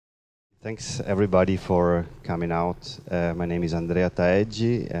Thanks everybody for coming out. My name is Andrea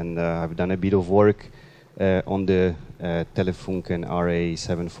Taeggi, and I've done a bit of work on the Telefunken RA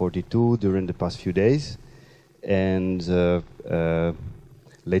 742 during the past few days. And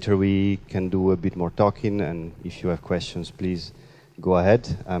later we can do a bit more talking, and if you have questions, please go ahead.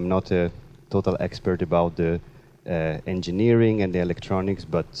 I'm not a total expert about the engineering and the electronics,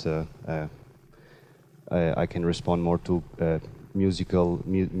 but I can respond more to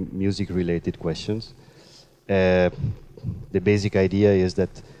music-related questions. The basic idea is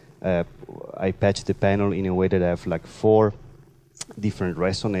that I patch the panel in a way that I have like 4 different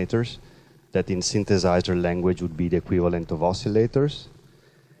resonators that in synthesizer language would be the equivalent of oscillators.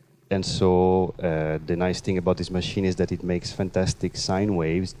 And so the nice thing about this machine is that it makes fantastic sine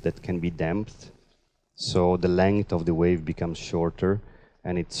waves that can be damped. So the length of the wave becomes shorter,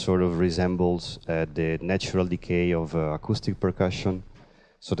 and it sort of resembles the natural decay of acoustic percussion.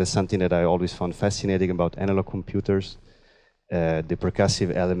 So that's something that I always found fascinating about analog computers, the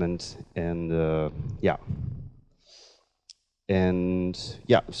percussive element, and yeah. And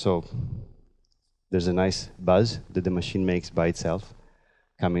yeah, so there's a nice buzz that the machine makes by itself,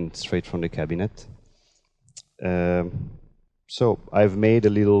 coming straight from the cabinet. So I've made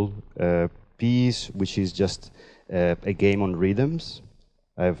a little piece, which is just a game on rhythms.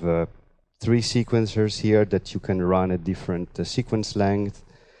 I have 3 sequencers here that you can run at different sequence length,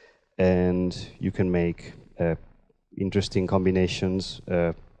 and you can make interesting combinations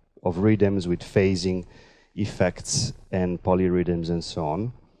of rhythms with phasing, effects, and polyrhythms, and so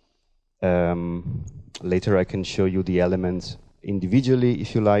on. Later I can show you the elements individually,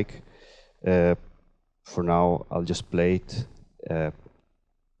 if you like. For now, I'll just play it,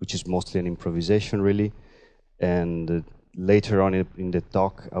 which is mostly an improvisation, really. And later on in the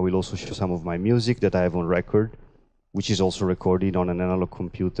talk, I will also show some of my music that I have on record, which is also recorded on an analog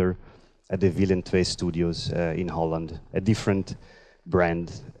computer at the Willem Twee Studios in Holland, a different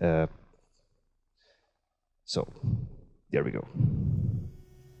brand. So, there we go.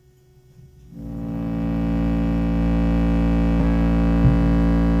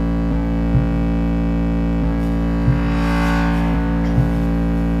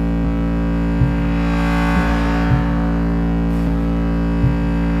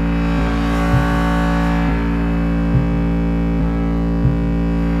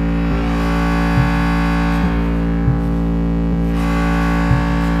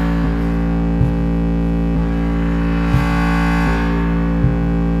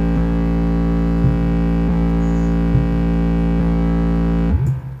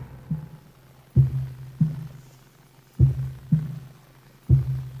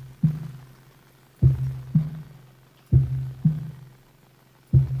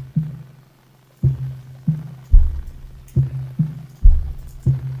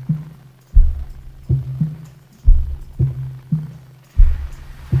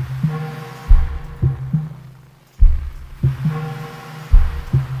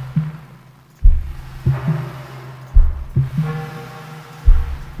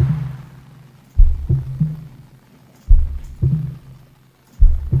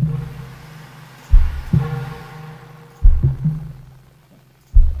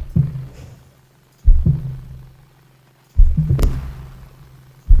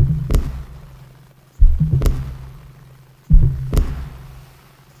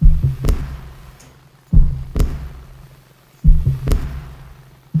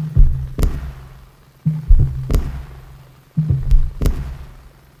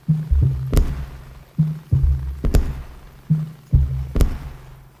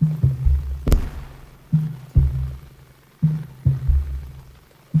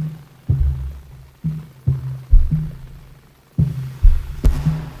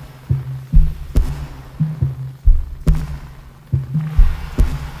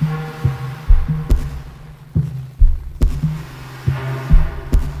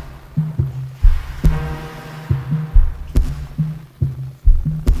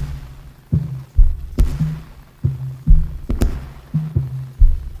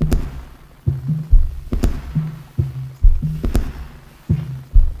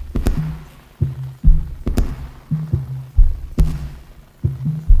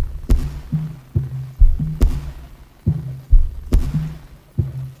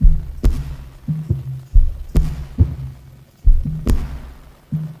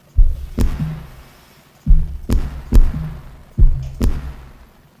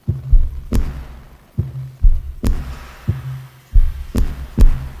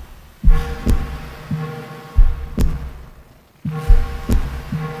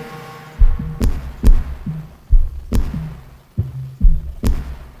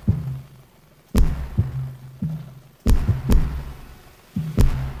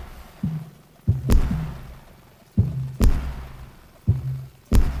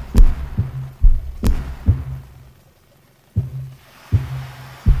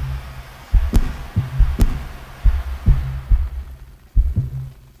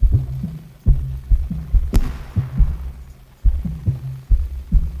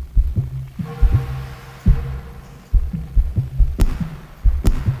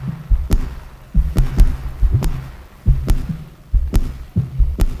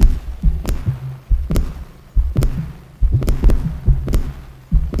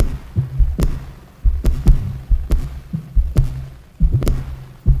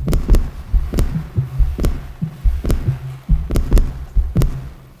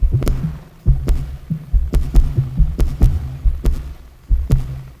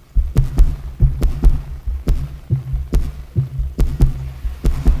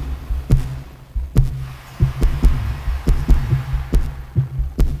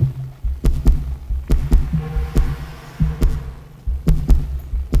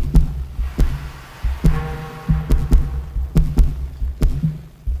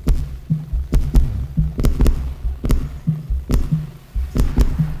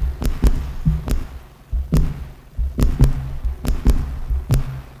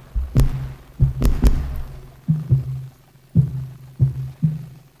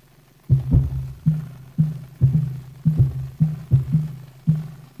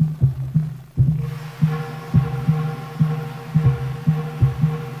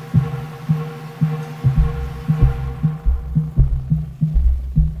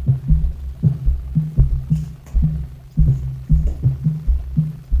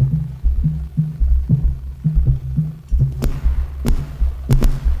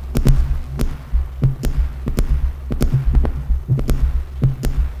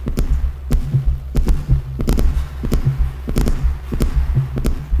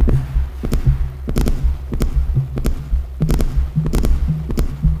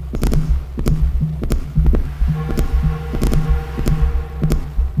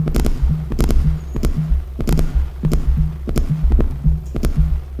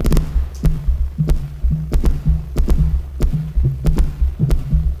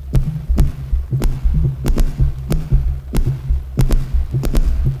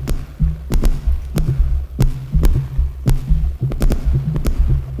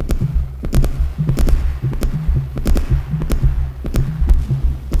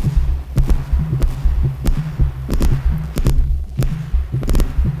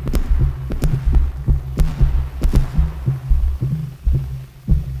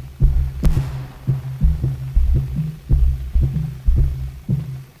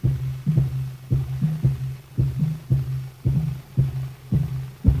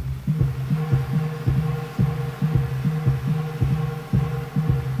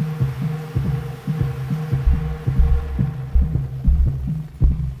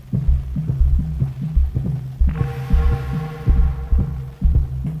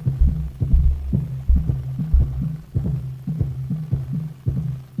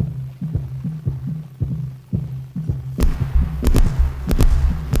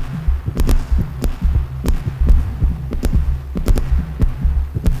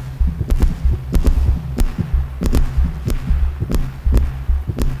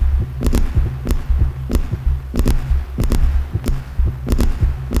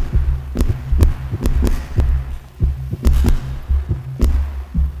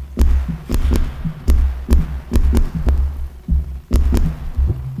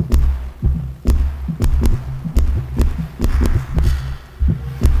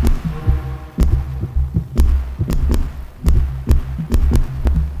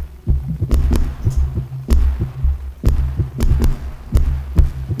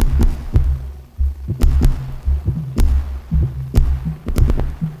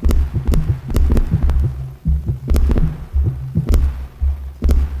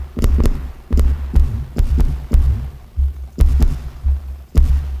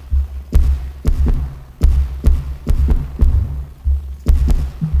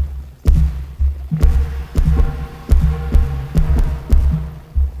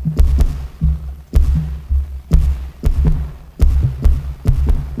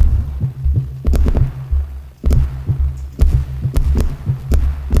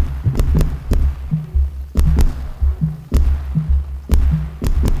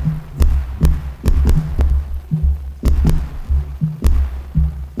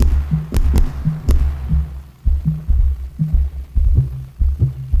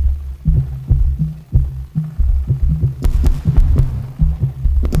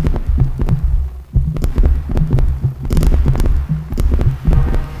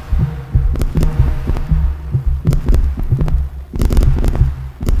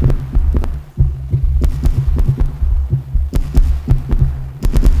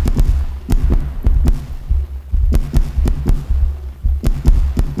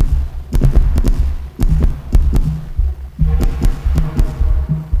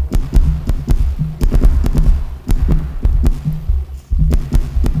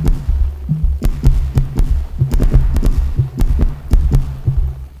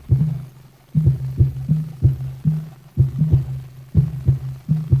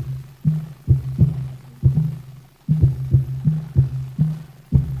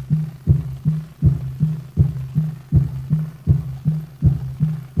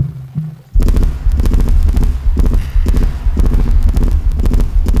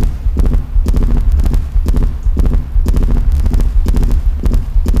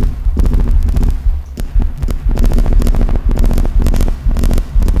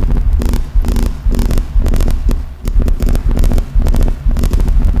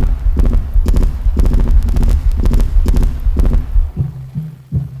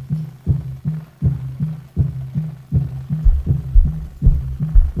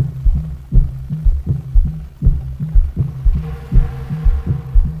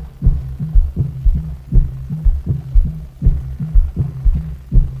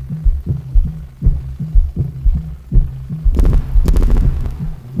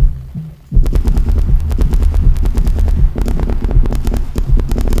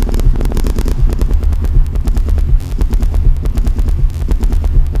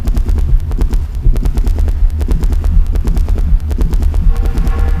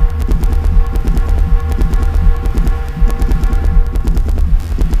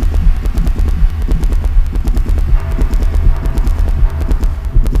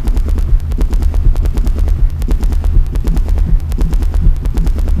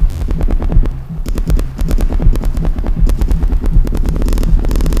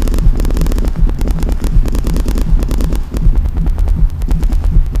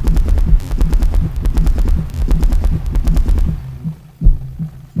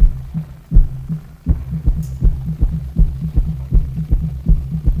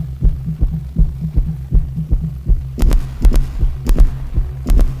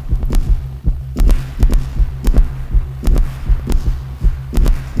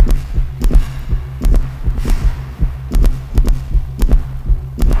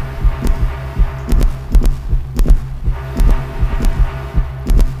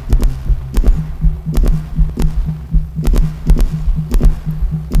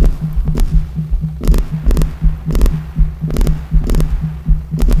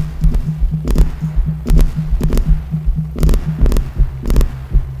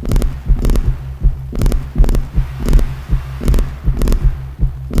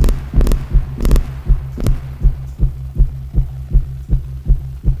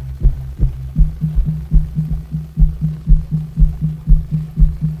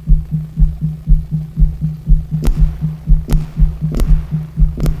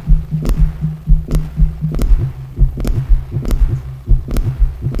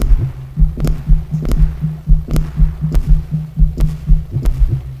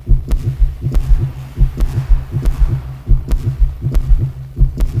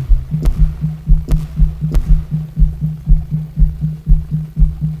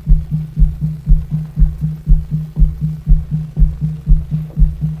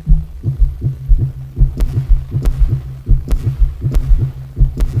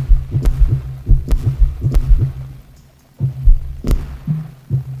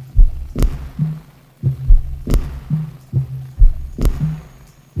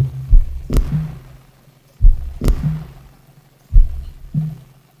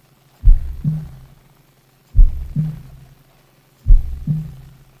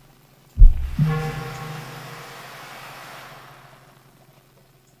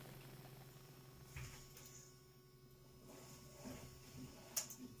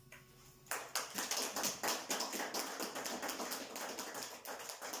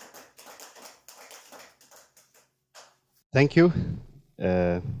 Thank you.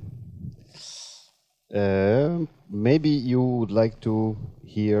 Uh, Maybe you would like to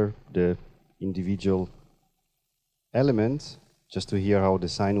hear the individual elements, just to hear how the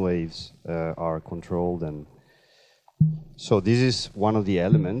sine waves are controlled. And so this is one of the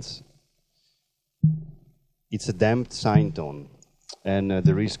elements. It's a damped sine tone, and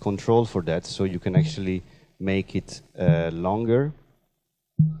there is control for that, so you can actually make it longer.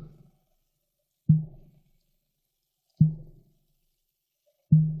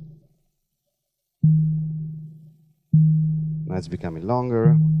 Now it's becoming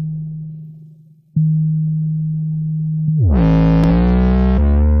longer.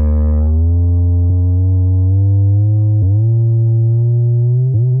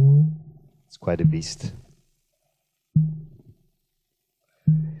 It's quite a beast.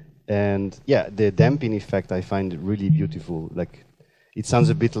 And yeah, the damping effect I find really beautiful. Like, it sounds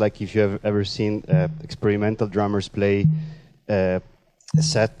a bit like if you have ever seen experimental drummers play a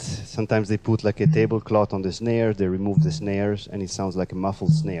set. Sometimes they put like a tablecloth on the snare, they remove the snares, and it sounds like a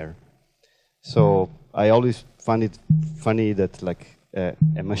muffled snare. So I always find it funny that like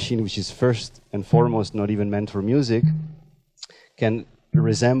a machine which is first and foremost not even meant for music can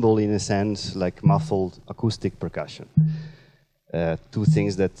resemble, in a sense, like muffled acoustic percussion. Two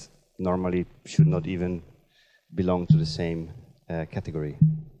things that normally should not even belong to the same category.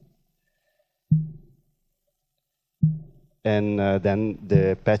 And then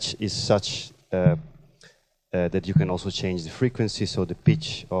the patch is such that you can also change the frequency, so the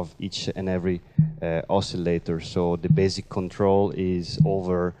pitch of each and every oscillator. So the basic control is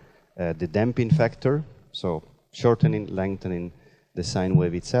over the damping factor, so shortening, lengthening the sine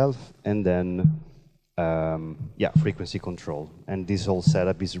wave itself, and then yeah, frequency control. And this whole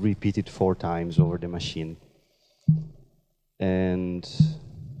setup is repeated 4 times over the machine. And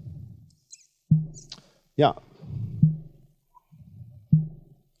yeah.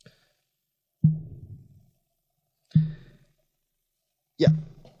 Yeah.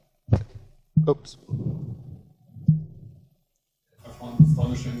 Oops. I found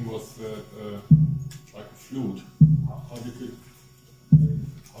astonishing was like a flute. How did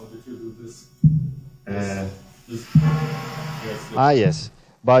you do this? Yes.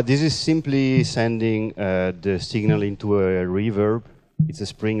 But this is simply sending the signal into a reverb. It's a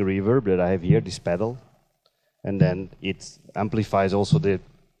spring reverb that I have here, this pedal. And then it amplifies also the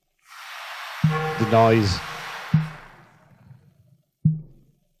noise.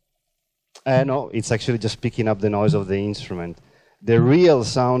 No, it's actually just picking up the noise of the instrument. The real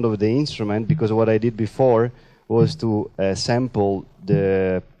sound of the instrument, because what I did before was to sample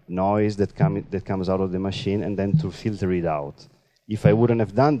the noise that comes out of the machine and then to filter it out. If I wouldn't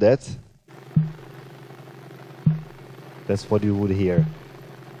have done that, that's what you would hear.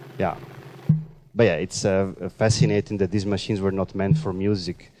 Yeah. But yeah, it's fascinating that these machines were not meant for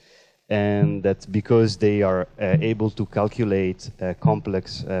music, and that because they are able to calculate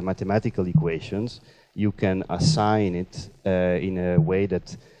complex mathematical equations, you can assign it in a way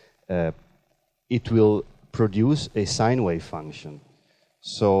that it will produce a sine wave function.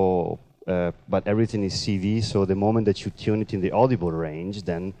 So, but everything is CV, so the moment that you tune it in the audible range,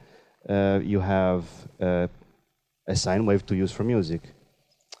 then you have a sine wave to use for music.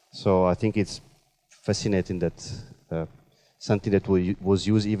 So I think it's fascinating that something that was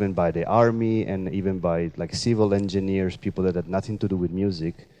used even by the army and even by like civil engineers, people that had nothing to do with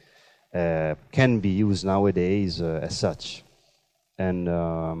music, can be used nowadays as such. And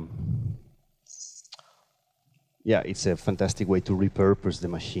yeah, it's a fantastic way to repurpose the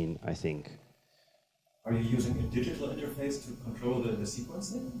machine, I think. Are you using a digital interface to control the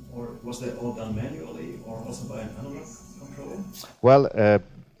sequencing, or was that all done manually, or also by an analog controller? Well,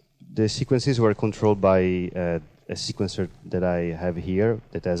 the sequences were controlled by a sequencer that I have here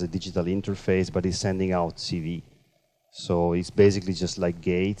that has a digital interface, but is sending out CV. So it's basically just like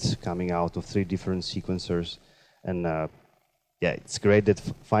gates coming out of 3 different sequencers. And yeah, it's great that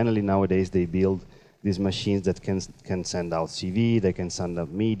finally nowadays they build these machines that can send out CV, they can send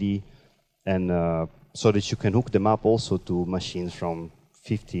out MIDI, and so that you can hook them up also to machines from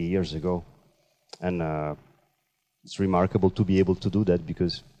 50 years ago. And it's remarkable to be able to do that,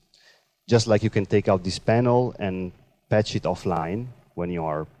 because just like you can take out this panel and patch it offline when you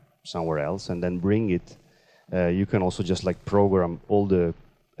are somewhere else and then bring it, you can also just like program all the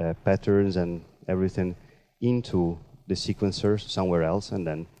patterns and everything into the sequencers somewhere else and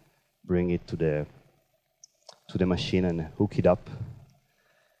then bring it to the machine and hook it up.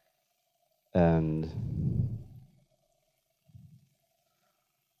 And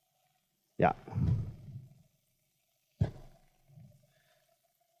yeah.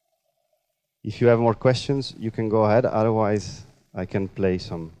 If you have more questions, you can go ahead. Otherwise, I can play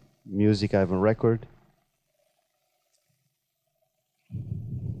some music I have on record.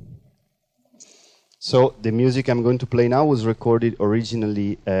 So the music I'm going to play now was recorded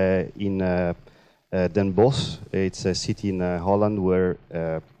originally in Den Bosch. It's a city in Holland where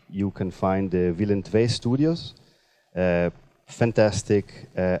you can find the Willem Twee Studios. Fantastic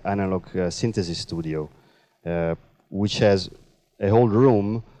analog synthesis studio, which has a whole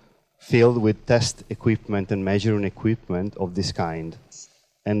room filled with test equipment and measuring equipment of this kind.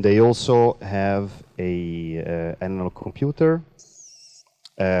 And they also have a analog computer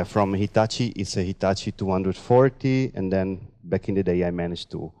from Hitachi. It's a Hitachi 240, and then back in the day I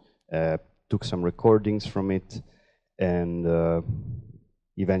managed to took some recordings from it, and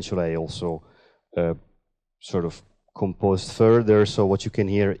eventually I also sort of composed further. So what you can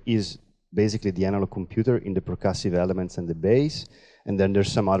hear is basically the analog computer in the percussive elements and the bass, and then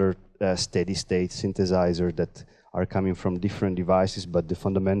there's some other steady state synthesizer that are coming from different devices, but the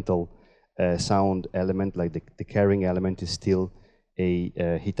fundamental sound element, like the carrying element, is still a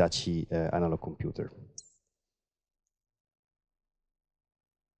Hitachi analog computer.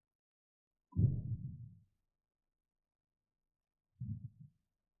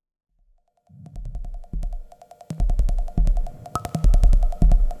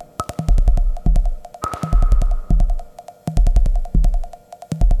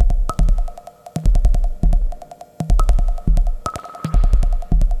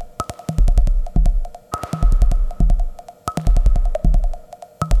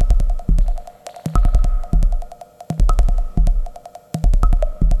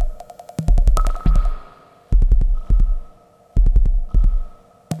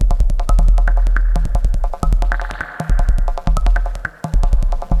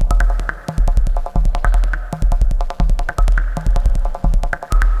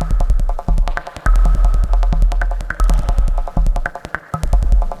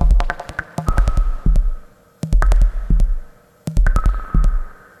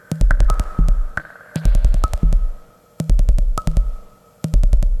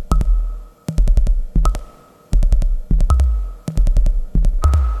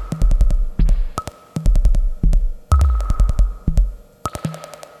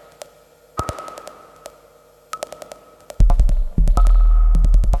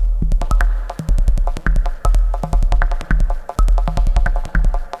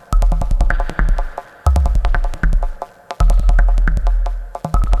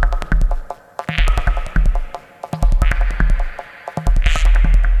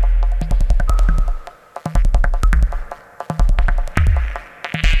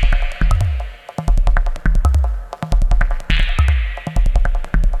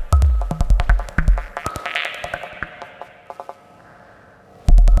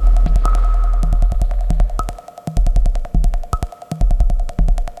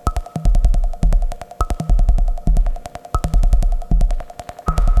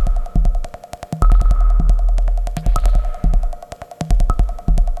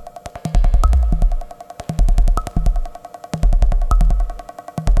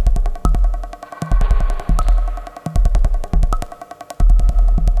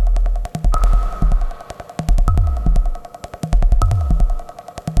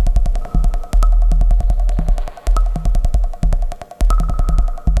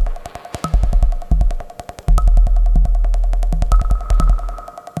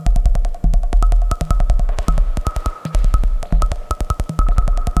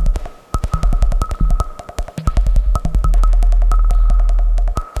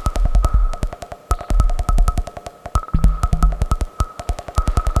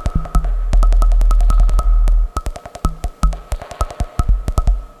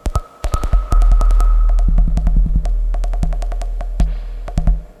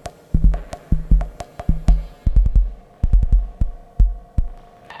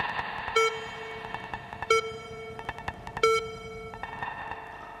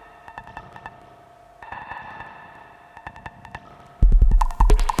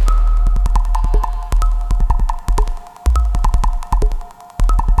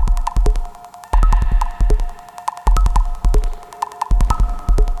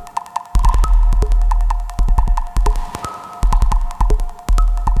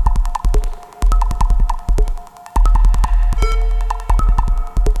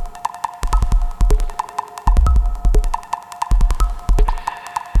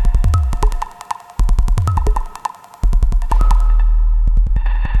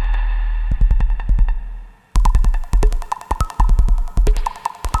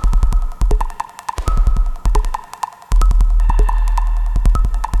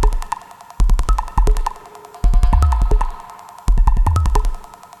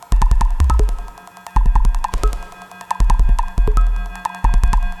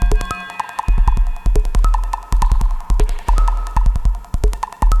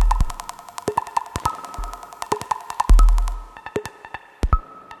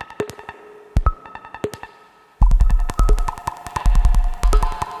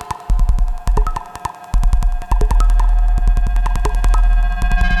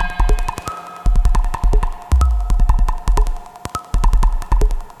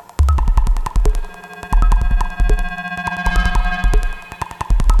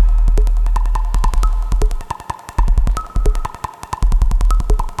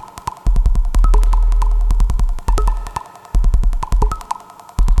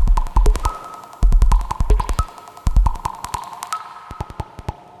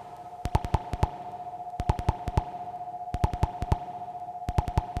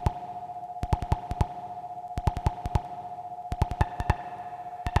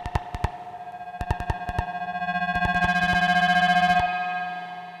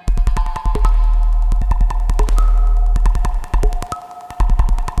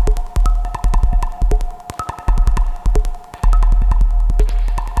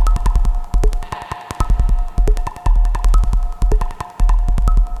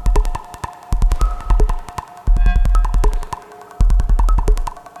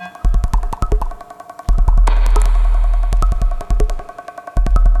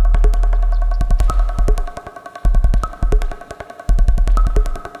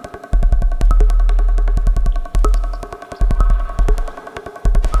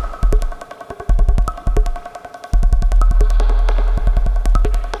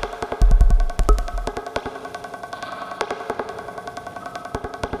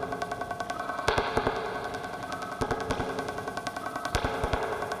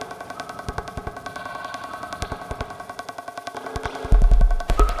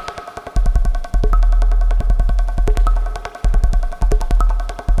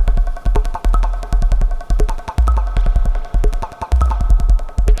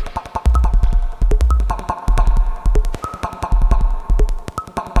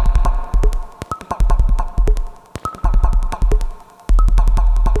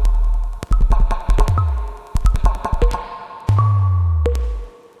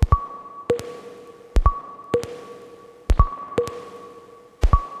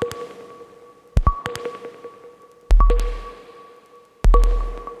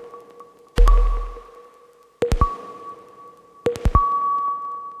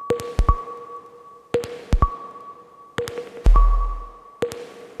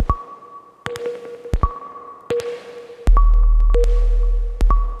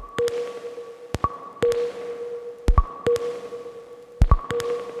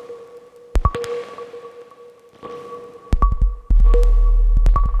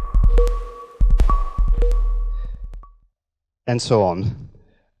 and so on.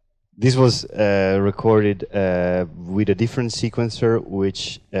 This was recorded with a different sequencer,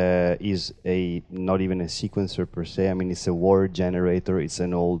 which is not even a sequencer per se. I mean, it's a word generator. It's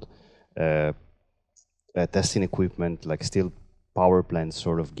an old testing equipment, like still power plant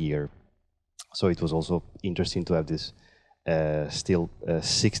sort of gear. So it was also interesting to have this still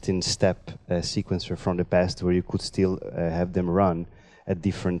 16-step sequencer from the past, where you could still have them run at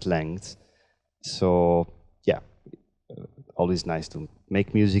different lengths. So yeah, always nice to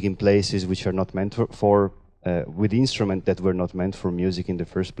make music in places which are not meant with instruments that were not meant for music in the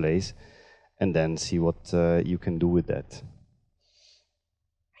first place, and then see what you can do with that.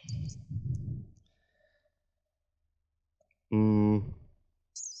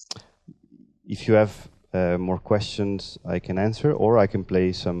 If you have more questions, I can answer, or I can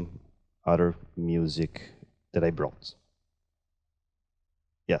play some other music that I brought.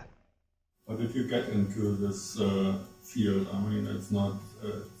 Yeah. How did you get into this field? I mean, it's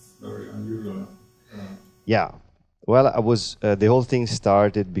very unusual. Yeah. Well, I was the whole thing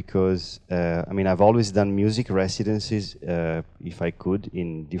started because I mean, I've always done music residencies, if I could,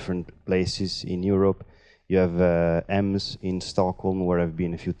 in different places in Europe. You have EMS in Stockholm, where I've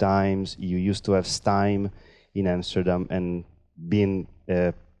been a few times. You used to have STIME in Amsterdam, and being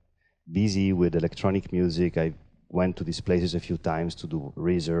busy with electronic music, I went to these places a few times to do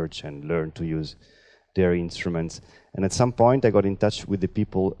research and learn to use their instruments. And at some point, I got in touch with the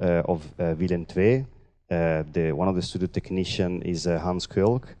people of Willem Twee. One of the studio technicians is Hans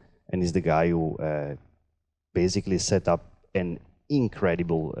Kulk, and he's the guy who basically set up an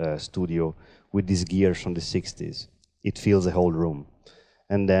incredible studio with these gears from the 60s. It fills the whole room.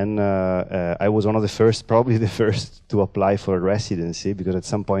 And then I was one of the first, probably the first, to apply for a residency, because at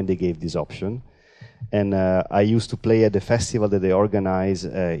some point they gave this option. And I used to play at the festival that they organize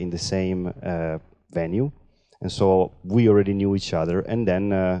in the same venue. And so we already knew each other. And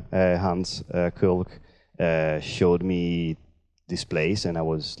then Hans Kulk showed me this place, and I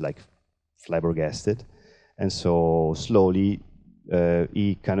was like flabbergasted. And so slowly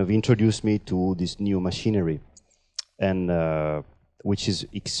he kind of introduced me to this new machinery, and which is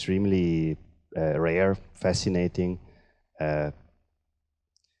extremely rare, fascinating.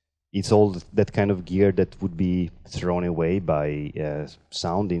 It's all that kind of gear that would be thrown away by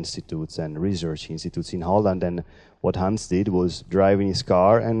sound institutes and research institutes in Holland. And what Hans did was drive in his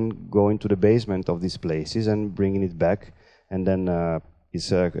car and go into the basement of these places and bringing it back. And then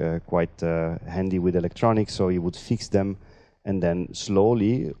he's quite handy with electronics, so he would fix them. And then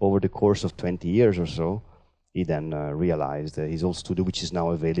slowly, over the course of 20 years or so, he then realized his old studio, which is now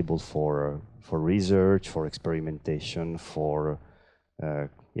available for research, for experimentation, for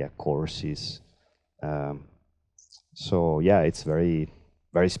courses. So yeah, it's very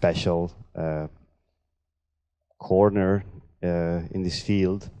special corner in this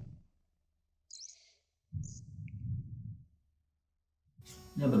field.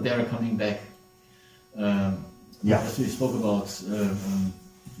 Yeah, but they are coming back. Yeah. As we spoke about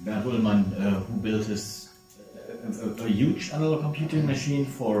Bernd Ullmann, who built a huge analog computing machine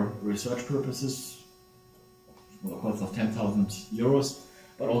for research purposes, for a cost of 10,000 euros,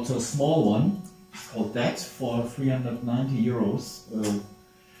 but also a small one called that for 390 euros,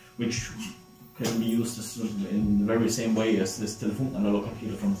 which can be used in the very same way as this Telefunken analog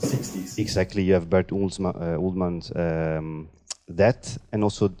computer from the 60s. Exactly, you have Bernd Ullmann's that, and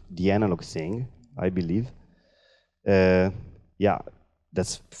also the analog thing, I believe. Yeah,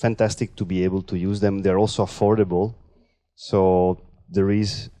 that's fantastic to be able to use them. They're also affordable, so there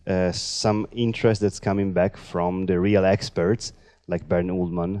is some interest that's coming back from the real experts like Bernd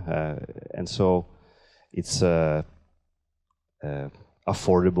Ullmann, and so it's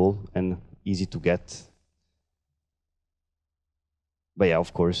affordable and easy to get. But yeah,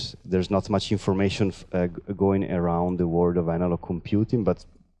 of course, there's not much information going around the world of analog computing, but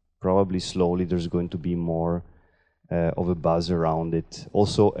probably slowly there's going to be more of a buzz around it,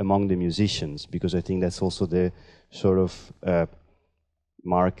 also among the musicians, because I think that's also the sort of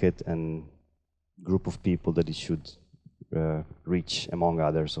market and group of people that it should reach, among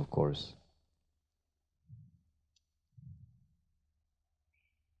others, of course.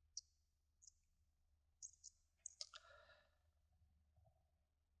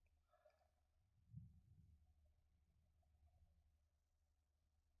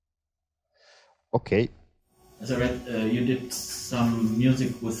 Okay. As I read, you did some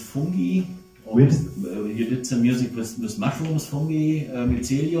music with fungi. You did some music with mushrooms, fungi,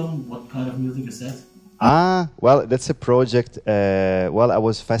 mycelium. What kind of music is that? Well, that's a project. Well, I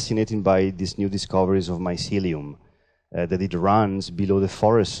was fascinated by these new discoveries of mycelium, that it runs below the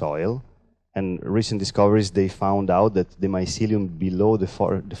forest soil, And recent discoveries, they found out that the mycelium below the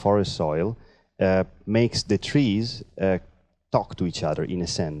forest soil makes the trees talk to each other in a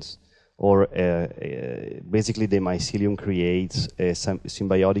sense. Or basically the mycelium creates a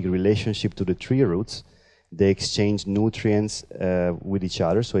symbiotic relationship to the tree roots. They exchange nutrients with each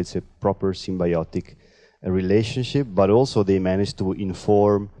other, so it's a proper symbiotic relationship, but also they manage to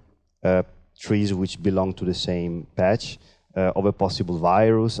inform trees which belong to the same patch of a possible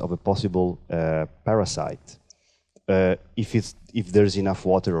virus, of a possible parasite, if there's enough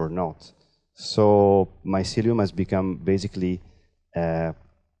water or not. So mycelium has become basically a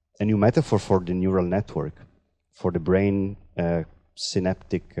new metaphor for the neural network, for the brain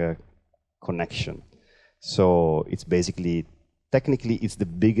synaptic connection. So it's basically, technically, it's the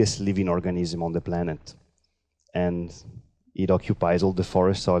biggest living organism on the planet. And it occupies all the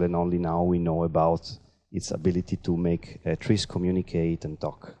forest soil, and only now we know about its ability to make trees communicate and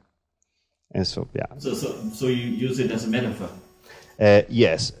talk. And so, yeah. So you use it as a metaphor?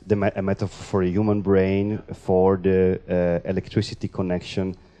 Yes, a metaphor for a human brain, for the electricity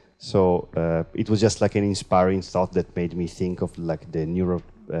connection. So it was just like an inspiring thought that made me think of like the neural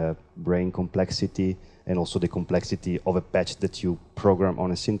brain complexity, and also the complexity of a patch that you program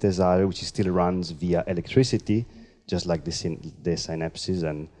on a synthesizer, which still runs via electricity, just like the synapses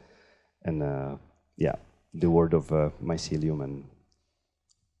and yeah, the word of mycelium. And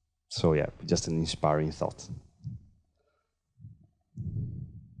so yeah, just an inspiring thought.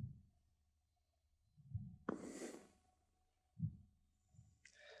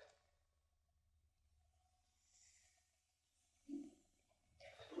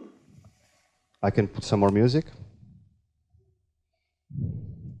 I can put some more music.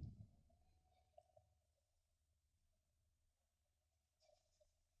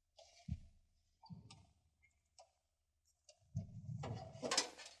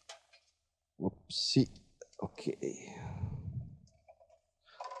 Whoopsie. Okay.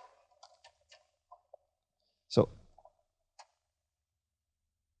 So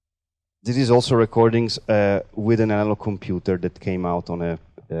this is also recordings with an analog computer that came out on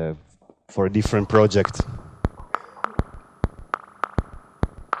a for a different project.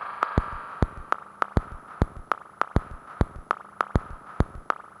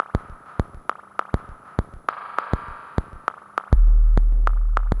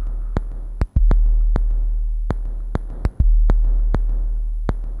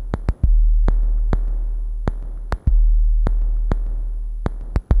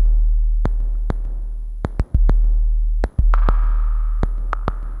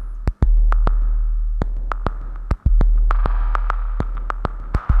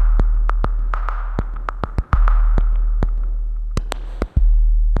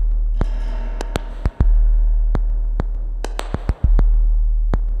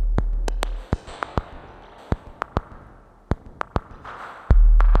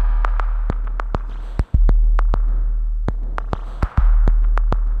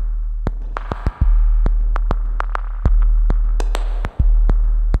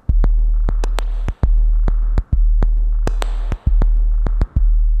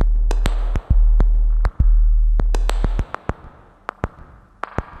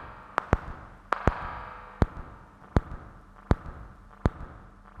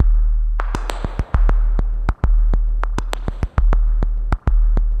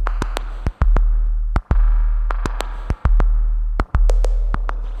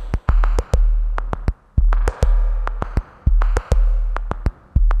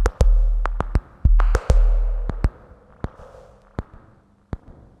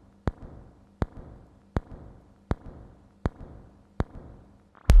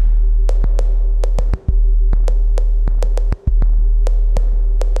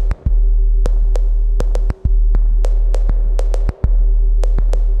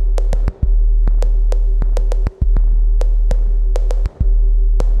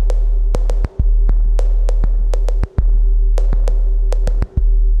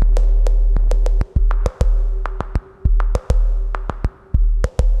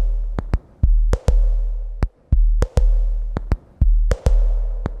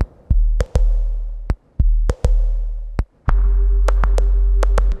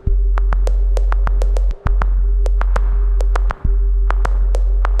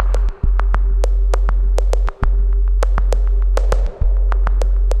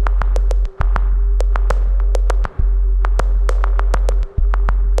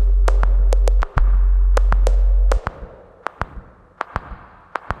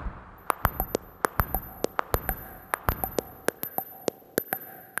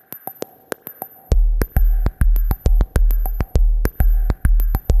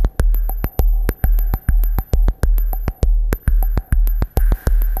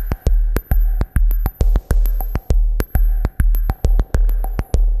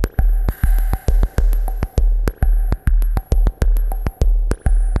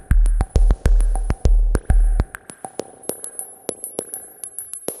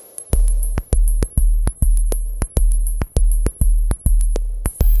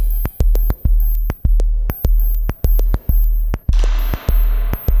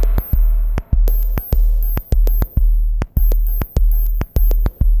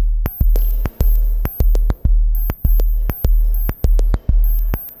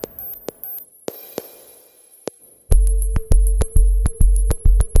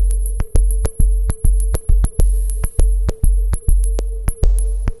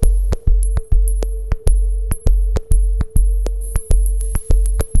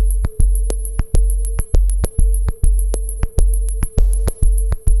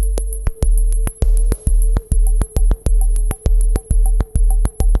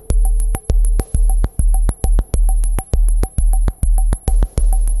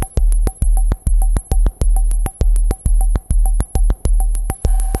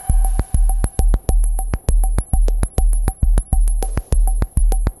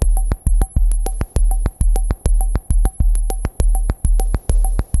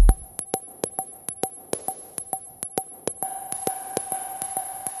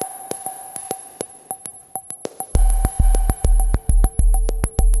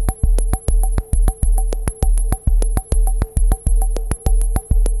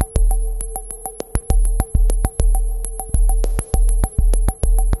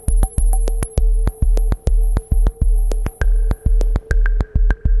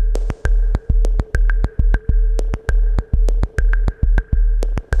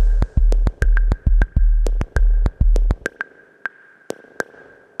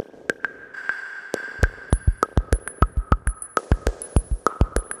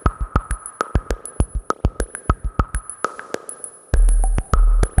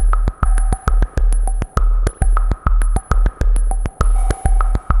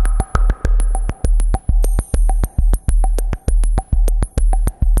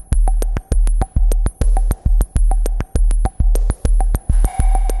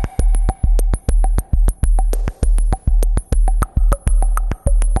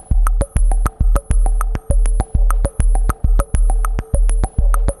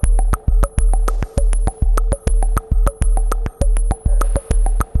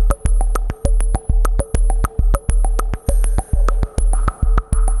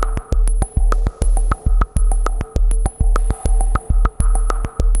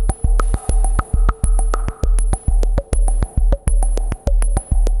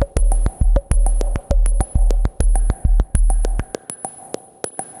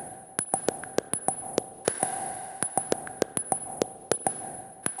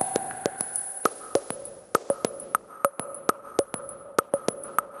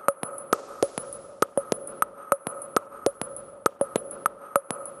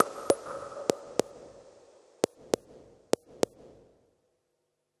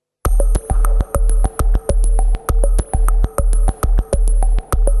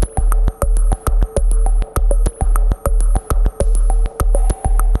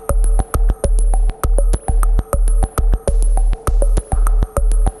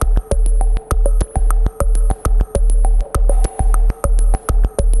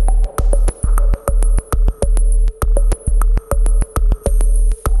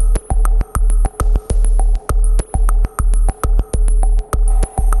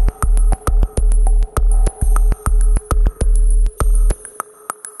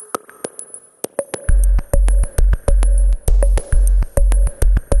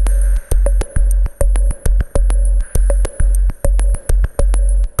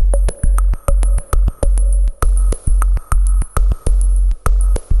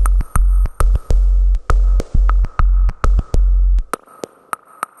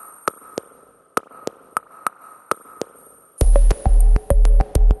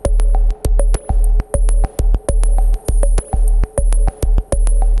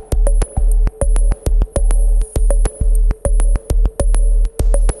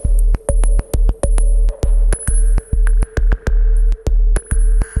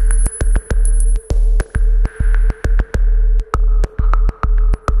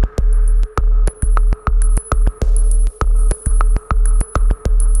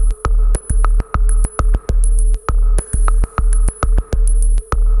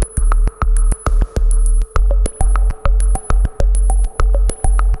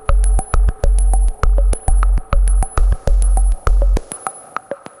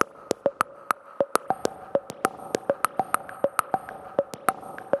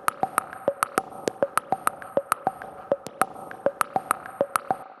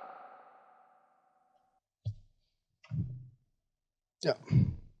 Yeah.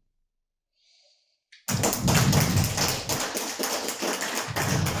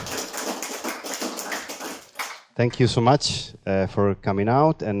 Thank you so much for coming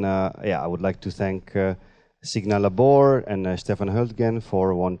out, and yeah, I would like to thank Signallabor and Stefan Höltgen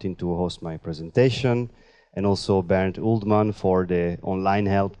for wanting to host my presentation, and also Bernd Uldmann for the online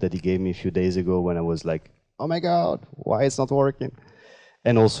help that he gave me a few days ago when I was like, oh my God, why it's not working?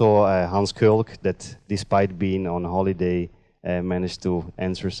 And also Hans Kulk, that despite being on holiday, managed to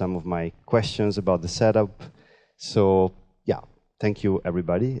answer some of my questions about the setup. So yeah, thank you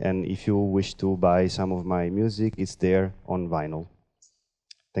everybody. And if you wish to buy some of my music, it's there on vinyl.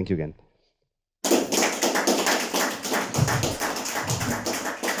 Thank you again.